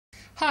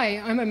Hi,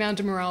 I'm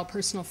Amanda Morale,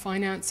 Personal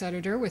Finance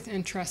Editor with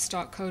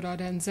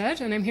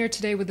interest.co.nz, and I'm here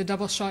today with a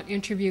double-shot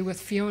interview with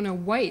Fiona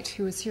Whyte,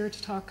 who is here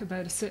to talk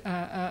about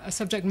a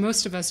subject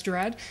most of us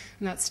dread,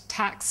 and that's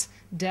tax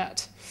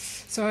debt.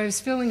 So I was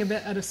feeling a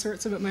bit out of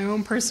sorts about my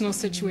own personal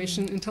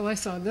situation until I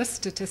saw this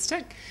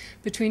statistic.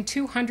 Between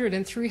 200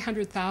 and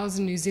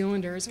 300,000 New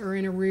Zealanders are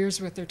in arrears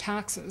with their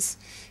taxes.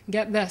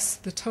 Get this,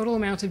 the total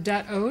amount of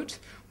debt owed,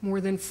 more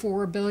than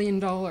 $4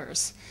 billion.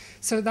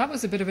 So that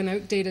was a bit of an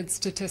outdated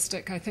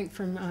statistic, I think,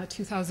 from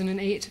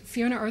 2008.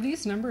 Fiona, are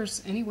these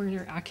numbers anywhere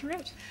near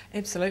accurate?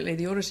 Absolutely.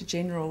 The Auditor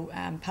General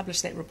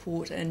published that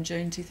report in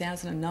June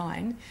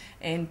 2009,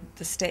 and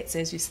the stats,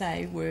 as you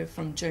say, were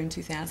from June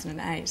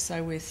 2008,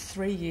 so we're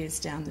 3 years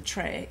down the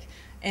track.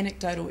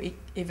 Anecdotal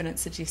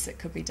evidence suggests it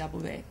could be double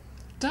that.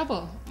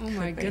 Double? Oh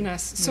my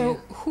goodness. So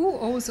who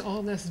owes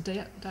all this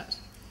debt?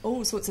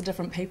 All sorts of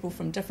different people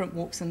from different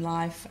walks in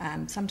life.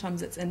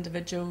 Sometimes it's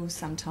individuals,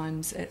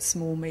 sometimes it's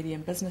small,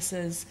 medium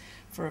businesses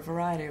for a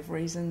variety of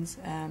reasons,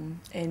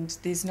 and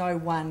there's no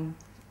one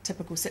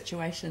typical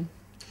situation.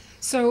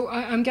 So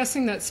I'm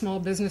guessing that small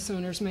business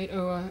owners might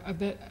owe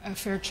a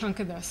fair chunk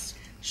of this.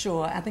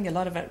 Sure, I think a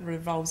lot of it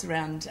revolves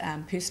around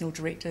personal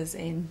directors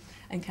and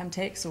income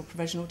tax or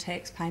provisional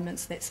tax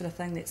payments, that sort of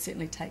thing. That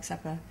certainly takes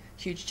up a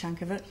huge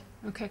chunk of it.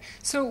 Okay,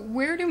 so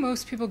where do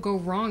most people go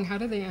wrong? How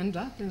do they end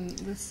up in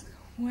this?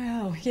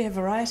 Well, yeah, a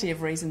variety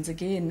of reasons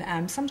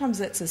again. Sometimes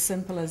it's as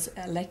simple as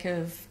a lack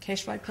of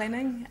cash flow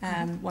planning.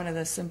 One of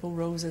the simple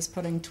rules is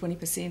putting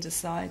 20%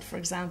 aside, for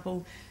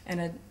example, in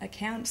an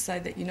account so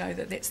that you know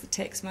that that's the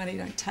tax money,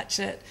 don't touch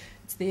it,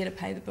 it's there to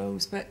pay the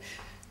bills. But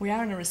we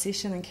are in a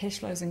recession and cash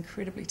flow is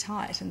incredibly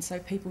tight, and so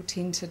people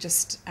tend to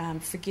just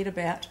forget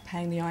about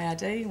paying the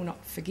IRD, or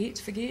not forget,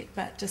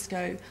 but just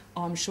go,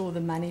 oh, I'm sure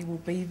the money will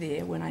be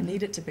there when I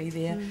need it to be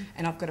there,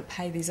 and I've got to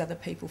pay these other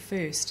people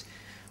first.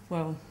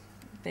 Well,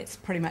 that's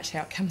pretty much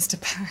how it comes to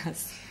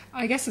pass.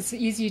 I guess it's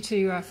easy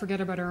to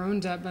forget about our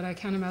own debt, but I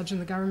can't imagine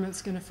the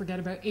government's going to forget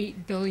about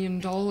 $8 billion.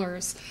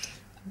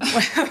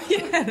 Well,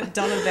 yeah, the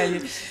dollar value.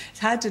 It's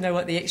hard to know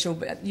what the actual,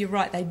 but you're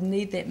right, they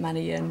need that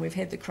money in. We've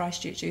had the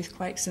Christchurch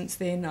earthquake since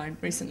then. I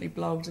recently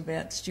blogged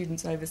about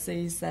students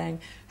overseas saying,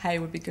 hey, it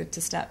would be good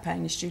to start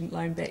paying your student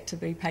loan back to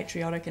be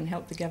patriotic and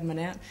help the government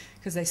out,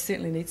 because they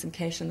certainly need some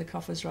cash in the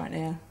coffers right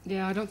now.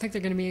 Yeah, I don't think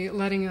they're going to be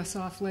letting us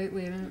off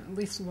lately, at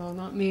least, well,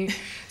 not me.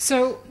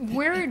 So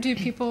where do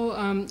people,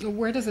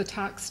 where does a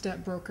tax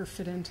debt broker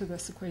fit into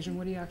this equation?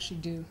 What do you actually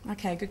do?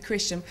 Okay, good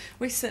question.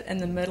 We sit in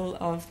the middle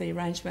of the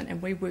arrangement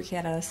and we work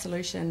out a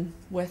solution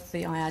with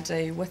the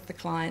IRD, with the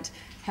client,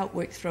 help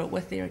work through it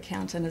with their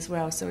accountant as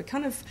well. So we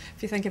kind of,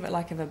 if you think of it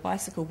like of a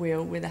bicycle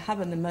wheel, we're the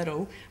hub in the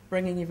middle,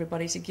 bringing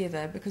everybody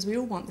together, because we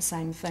all want the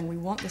same thing. We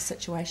want the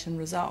situation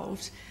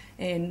resolved,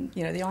 and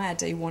you know, the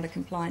IRD want a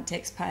compliant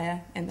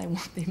taxpayer and they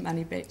want their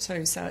money back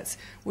too. So it's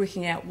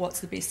working out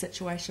what's the best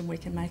situation we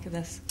can make of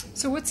this.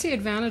 So what's the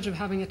advantage of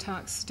having a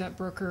tax debt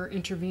broker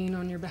intervene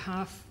on your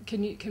behalf?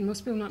 Can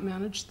most people not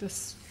manage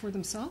this for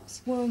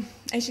themselves? Well,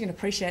 as you can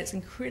appreciate, it's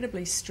an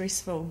incredibly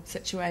stressful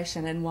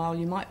situation, and while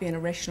you might be in a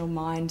rational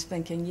mind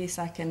thinking, yes,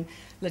 I can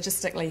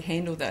logistically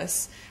handle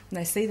this, when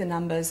they see the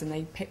numbers and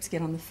they perhaps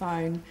get on the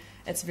phone,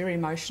 it's very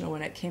emotional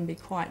and it can be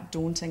quite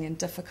daunting and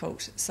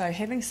difficult. So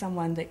having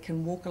someone that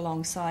can walk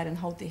alongside and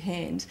hold their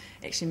hand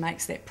actually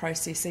makes that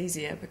process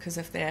easier, because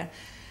if they're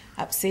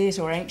upset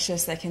or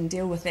anxious, they can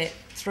deal with that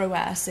through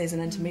us as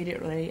an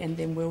intermediary, and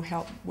then we'll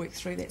help work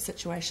through that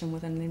situation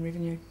within Inland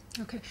Revenue.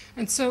 Okay,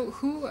 and so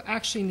who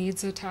actually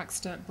needs a tax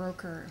debt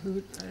broker?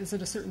 Is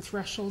it a certain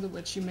threshold at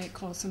which you might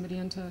call somebody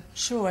into?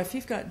 Sure, if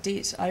you've got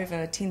debt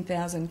over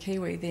 10,000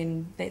 Kiwi,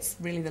 then that's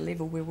really the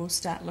level where we'll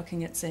start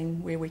looking at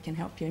seeing where we can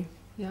help you.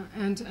 Yeah,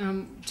 and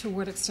to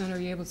what extent are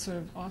you able to sort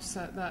of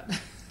offset that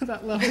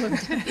that level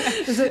of debt?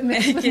 Is it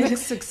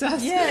mixed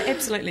success? Yeah,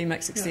 absolutely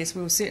mixed success.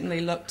 Yeah. We'll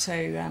certainly look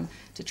to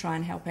try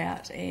and help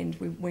out, and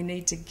we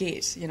need to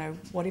get, you know,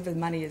 whatever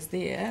money is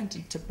there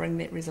to bring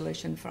that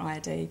resolution for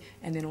IRD,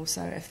 and then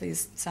also if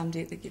there's some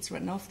debt that gets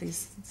written off,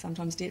 there's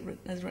sometimes debt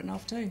is written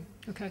off too.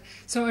 Okay,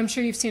 so I'm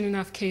sure you've seen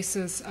enough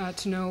cases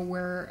to know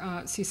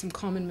where see some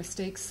common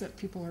mistakes that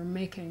people are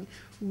making.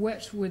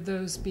 What would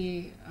those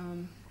be?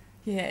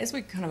 Yeah, as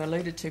we kind of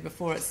alluded to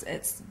before,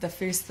 it's the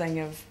first thing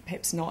of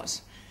perhaps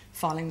not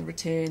filing the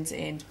returns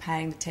and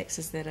paying the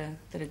taxes that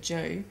are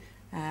due,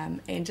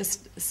 and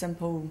just a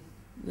simple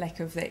lack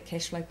of that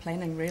cash flow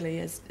planning really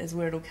is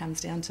where it all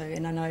comes down to.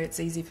 And I know it's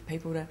easy for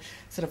people to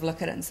sort of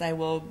look at it and say,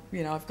 well,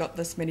 you know, I've got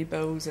this many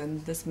bills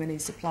and this many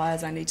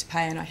suppliers I need to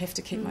pay, and I have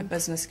to keep my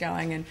business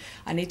going, and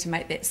I need to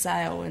make that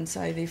sale, and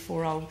so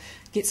therefore I'll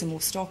get some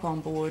more stock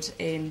on board,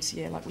 and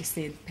yeah, like we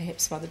said,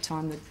 perhaps by the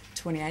time the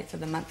 28th of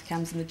the month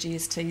comes and the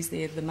GST's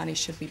there, the money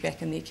should be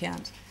back in the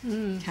account.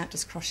 You can't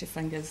just cross your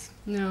fingers.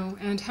 No,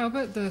 and how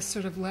about the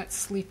sort of let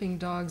sleeping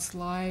dogs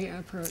lie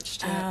approach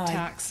to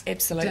tax?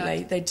 Absolutely,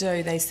 debt? They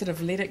do. They sort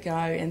of let it go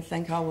and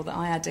think, oh, well, the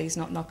IRD's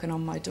not knocking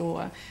on my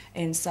door,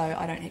 and so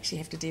I don't actually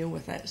have to deal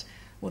with it.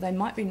 Well, they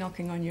might be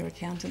knocking on your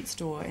accountant's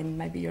door, and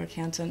maybe your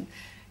accountant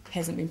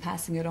hasn't been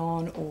passing it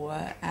on, or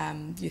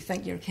you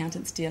think your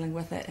accountant's dealing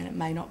with it and it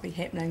may not be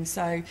happening.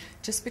 So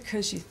just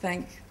because you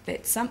think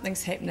that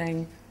something's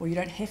happening or you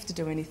don't have to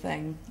do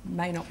anything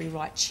may not be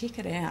right, check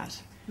it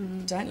out.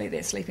 Don't let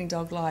that sleeping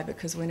dog lie,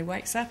 because when he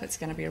wakes up it's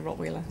going to be a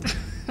Rottweiler.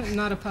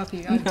 Not a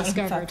puppy, I've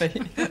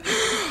discovered.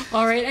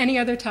 All right, any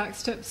other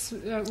tax tips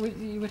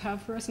you would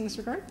have for us in this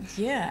regard?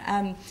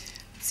 Yeah,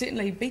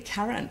 certainly be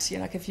current.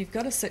 Like if you've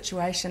got a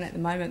situation at the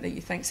moment that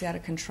you think's out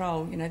of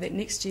control, that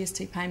next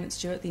GST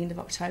payment's due at the end of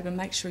October,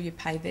 make sure you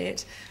pay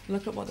that.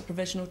 Look at what the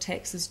provisional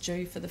tax is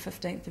due for the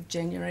 15th of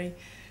January.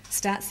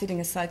 Start setting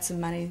aside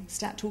some money,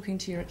 start talking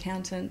to your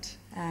accountant.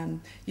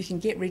 You can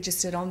get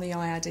registered on the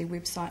IRD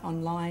website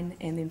online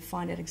and then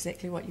find out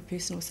exactly what your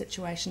personal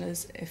situation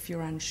is if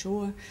you're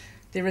unsure.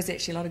 There is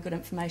actually a lot of good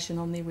information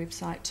on their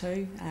website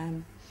too.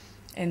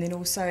 And then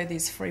also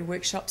there's free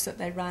workshops that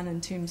they run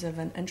in terms of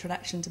an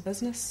introduction to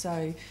business.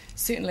 So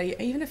certainly,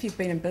 even if you've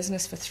been in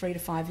business for 3 to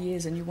 5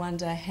 years and you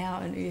wonder how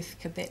on earth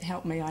could that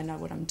help me, I know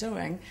what I'm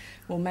doing,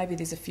 well maybe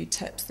there's a few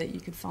tips that you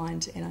could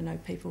find, and I know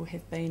people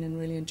have been and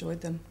really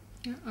enjoyed them.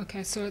 Yeah,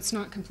 okay, so it's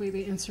not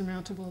completely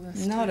insurmountable,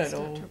 this Not at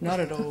all,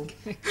 not at all.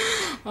 Okay.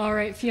 All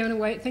right, Fiona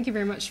Whyte, thank you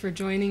very much for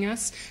joining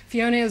us.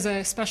 Fiona is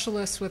a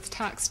specialist with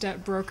tax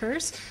debt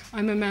brokers.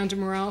 I'm Amanda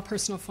Morrell,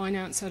 personal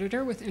finance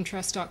editor with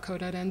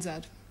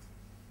interest.co.nz.